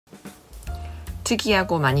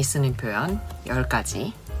특이하고 많이 쓰는 표현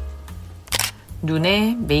 10가지.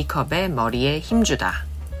 눈에, 메이크업에, 머리에 힘주다.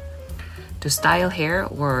 To style hair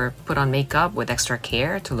or put on makeup with extra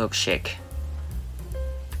care to look chic.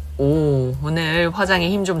 오, 오늘 화장에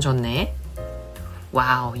힘 좀 줬네.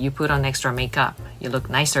 Wow, you put on extra makeup. You look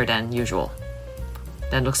nicer than usual.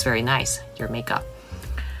 That looks very nice, your makeup.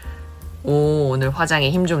 오, 오늘 화장에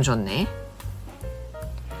힘 좀 줬네.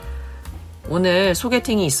 오늘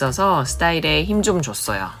소개팅이 있어서 스타일에 힘 좀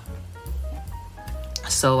줬어요.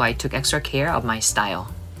 So I took extra care of my style.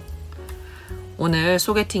 오늘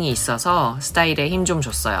소개팅이 있어서 스타일에 힘 좀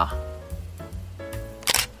줬어요.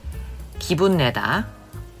 기분 내다.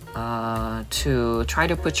 To try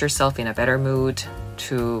to put yourself in a better mood,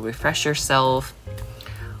 to refresh yourself,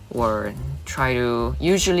 or try to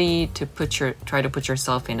put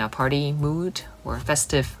yourself in a party mood or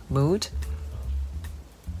festive mood.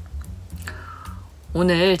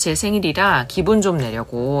 오늘 제 생일이라 기분 좀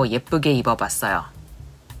내려고 예쁘게 입어봤어요.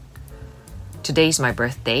 Today's my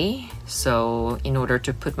birthday, so in order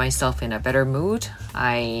to put myself in a better mood,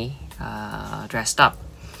 I dressed up.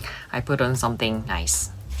 I put on something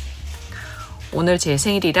nice. 오늘 제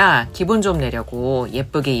생일이라 기분 좀 내려고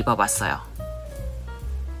예쁘게 입어봤어요.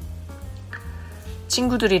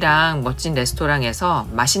 친구들이랑 멋진 레스토랑에서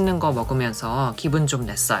맛있는 거 먹으면서 기분 좀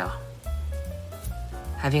냈어요.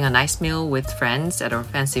 Having a nice meal with friends at a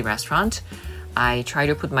fancy restaurant, I try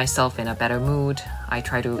to put myself in a better mood. I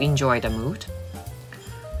try to enjoy the mood.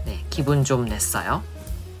 네, 기분 좀 냈어요.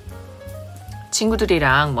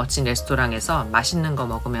 친구들이랑 멋진 레스토랑에서 맛있는 거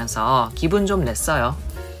먹으면서 기분 좀 냈어요.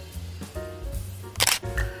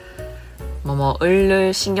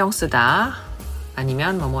 뭐뭐을 신경 쓰다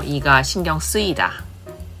아니면 뭐뭐이가 신경 쓰이다.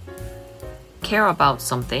 Care about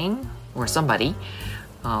something or somebody.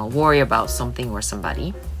 Worry about something or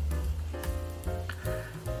somebody.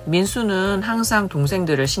 민수는 항상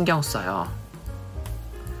동생들을 신경 써요.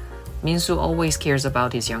 민수 always cares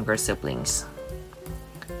about his younger siblings.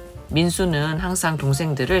 민수는 항상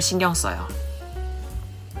동생들을 신경 써요.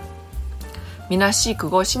 미나 씨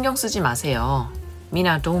그거 신경 쓰지 마세요.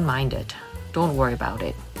 미나 don't mind it. Don't worry about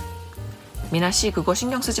it. 미나 씨 그거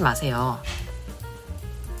신경 쓰지 마세요.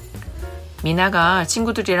 미나가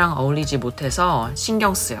친구들이랑 어울리지 못해서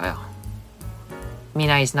신경 쓰여요.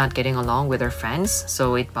 Mina is not getting along with her friends,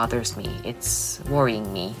 so it bothers me. It's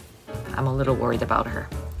worrying me. I'm a little worried about her.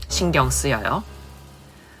 신경 쓰여요.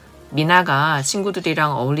 미나가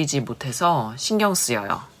친구들이랑 어울리지 못해서 신경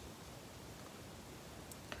쓰여요.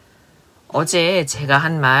 어제 제가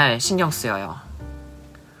한 말 신경 쓰여요.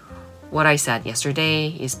 What I said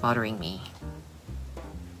yesterday is bothering me.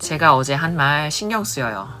 제가 어제 한 말 신경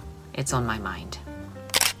쓰여요. It's on my mind.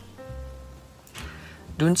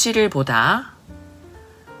 눈치를 보다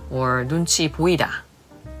or 눈치 보이다.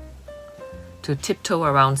 To tiptoe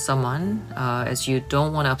around someone as you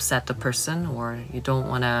don't want to upset the person or you don't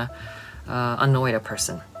want to annoy the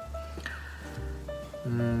person.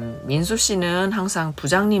 민수 씨는 항상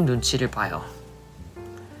부장님 눈치를 봐요.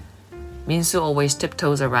 민수 always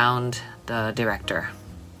tiptoes around the director.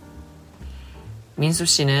 민수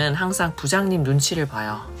씨는 항상 부장님 눈치를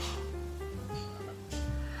봐요.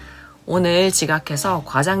 오늘 지각해서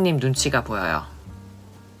과장님 눈치가 보여요.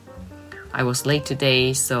 I was late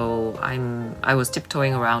today, so I was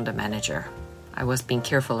tiptoeing around the manager. I was being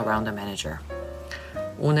careful around the manager.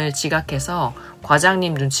 오늘 지각해서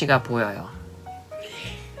과장님 눈치가 보여요.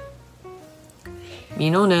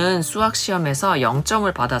 민호는 수학 시험에서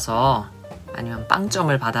 0점을 받아서 아니면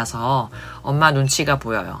빵점을 받아서 엄마 눈치가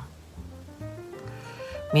보여요.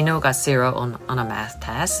 Minho got 0 on a math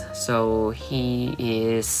test, so he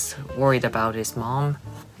is worried about his mom,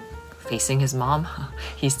 facing his mom.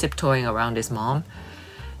 He's tiptoeing around his mom.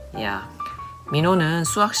 Yeah. 민호는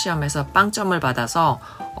수학 시험에서 빵점을 받아서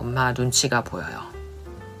엄마 눈치가 보여요.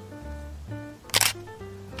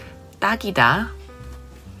 딱이다.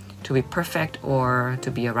 To be perfect or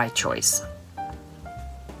to be a right choice.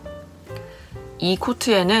 이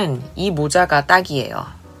코트에는 이 모자가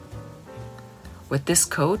딱이에요. With this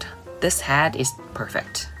coat, this hat is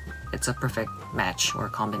perfect. It's a perfect match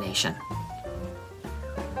or combination.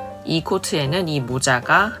 이 코트에는 이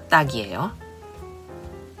모자가 딱이에요.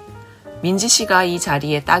 민지 씨가 이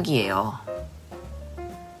자리에 딱이에요.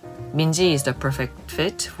 민지 is the perfect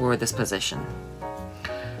fit for this position.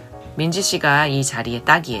 민지 씨가 이 자리에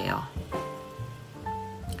딱이에요.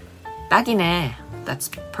 딱이네.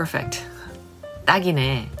 That's perfect.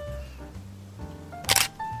 딱이네.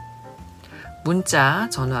 문자,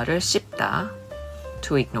 전화를 씹다.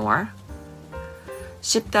 To ignore.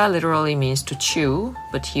 씹다 literally means to chew,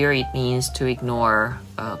 but here it means to ignore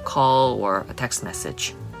a call or a text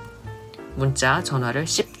message. 문자, 전화를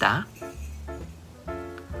씹다.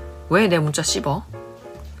 왜 내 문자 씹어?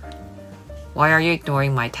 Why are you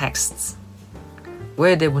ignoring my texts?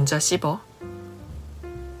 왜 내 문자 씹어?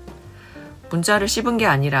 문자를 씹은 게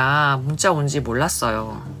아니라 문자 온지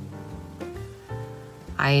몰랐어요.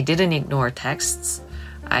 I didn't ignore texts.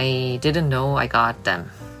 I didn't know I got them.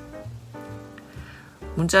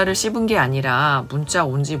 문자를 씹은 게 아니라 문자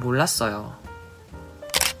온지 몰랐어요.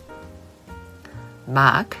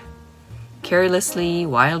 막 carelessly,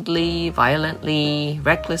 wildly, violently,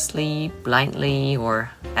 recklessly, blindly, or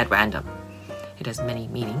at random. It has many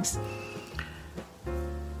meanings.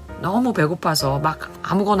 너무 배고파서 막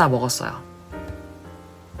아무거나 먹었어요.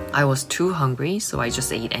 I was too hungry, so I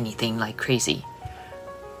just ate anything like crazy.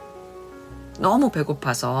 너무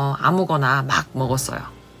배고파서 아무거나 막 먹었어요.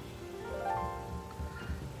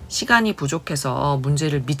 시간이 부족해서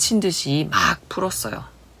문제를 미친 듯이 막 풀었어요.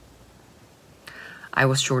 I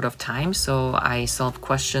was short of time, so I solved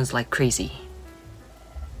questions like crazy.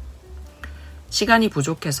 시간이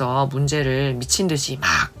부족해서 문제를 미친 듯이 막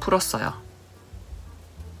풀었어요.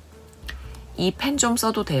 이 펜 좀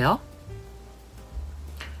써도 돼요?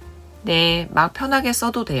 네, 막 편하게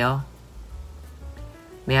써도 돼요.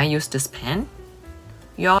 May I use this pen?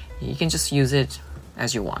 You can just use it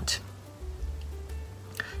as you want.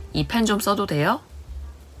 이 펜 좀 써도 돼요?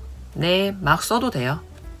 네, 막 써도 돼요.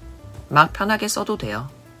 막 편하게 써도 돼요.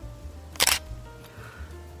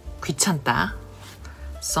 귀찮다.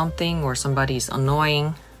 Something or somebody is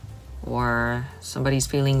annoying or somebody is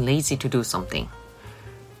feeling lazy to do something.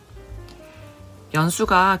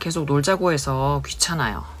 연수가 계속 놀자고 해서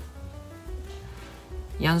귀찮아요.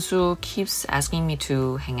 연수 keeps asking me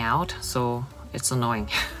to hang out, so it's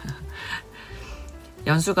annoying.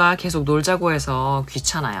 연수가 계속 놀자고 해서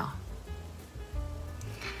귀찮아요.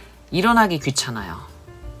 일어나기 귀찮아요.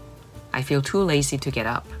 I feel too lazy to get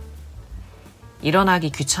up.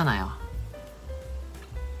 일어나기 귀찮아요.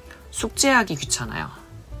 숙제하기 귀찮아요.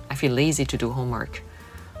 I feel lazy to do homework.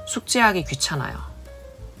 숙제하기 귀찮아요.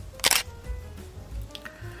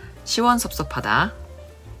 시원섭섭하다.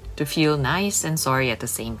 To feel nice and sorry at the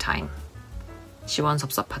same time.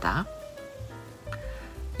 시원섭섭하다.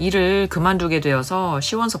 일을 그만두게 되어서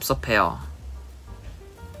시원섭섭해요.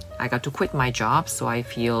 I got to quit my job, so I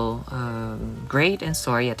feel great and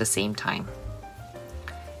sorry at the same time.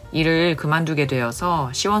 일을 그만두게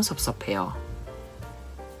되어서 시원섭섭해요.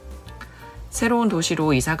 새로운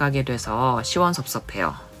도시로 이사 가게 돼서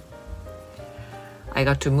시원섭섭해요. I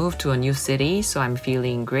got to move to a new city, so I'm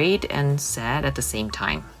feeling great and sad at the same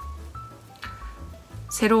time.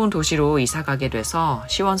 새로운 도시로 이사 가게 돼서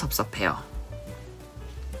시원섭섭해요.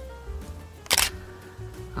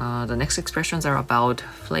 The next expressions are about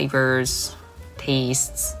flavors,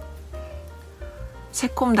 tastes.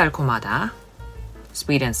 새콤달콤하다.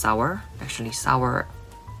 Sweet and sour. Actually, sour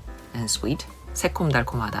and sweet.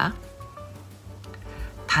 새콤달콤하다.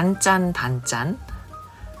 단짠.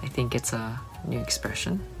 I think it's a new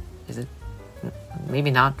expression. Is it?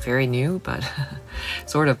 Maybe not very new, but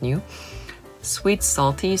sort of new. Sweet,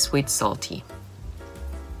 salty.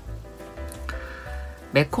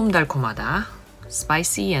 매콤달콤하다.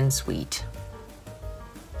 Spicy and sweet.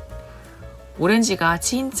 오렌지가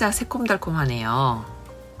진짜 새콤달콤하네요.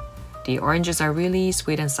 The oranges are really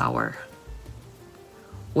sweet and sour.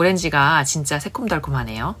 오렌지가 진짜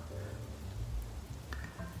새콤달콤하네요.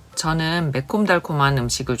 저는 매콤달콤한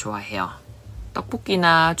음식을 좋아해요.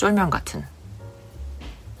 떡볶이나 쫄면 같은.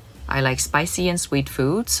 I like spicy and sweet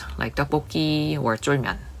foods like 떡볶이 or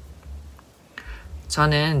쫄면.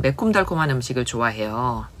 저는 매콤달콤한 음식을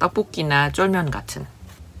좋아해요. 떡볶이나 쫄면 같은.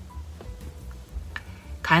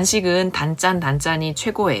 간식은 단짠이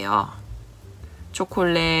최고예요.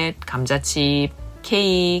 초콜릿, 감자칩,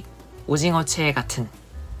 케이크, 오징어채 같은.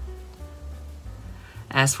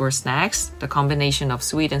 As for snacks, the combination of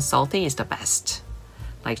sweet and salty is the best.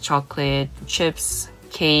 Like chocolate, chips,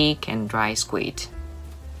 cake, and dry squid.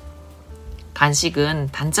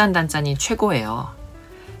 간식은 단짠이 최고예요.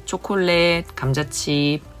 초콜릿,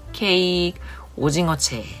 감자칩, 케이크,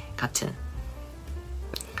 오징어채 같은.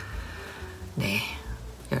 네,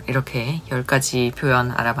 이렇게 10가지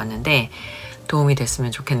표현 알아봤는데 도움이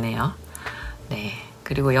됐으면 좋겠네요. 네,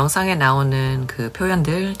 그리고 영상에 나오는 그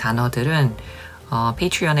표현들, 단어들은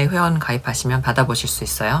페이트리언에 회원 가입하시면 받아보실 수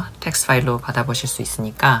있어요. 텍스트 파일로 받아보실 수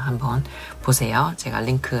있으니까 한번 보세요. 제가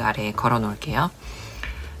링크 아래에 걸어 놓을게요.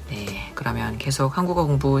 네, 그러면 계속 한국어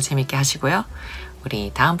공부 재밌게 하시고요.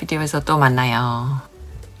 우리 다음 비디오에서 또 만나요.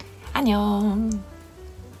 안녕.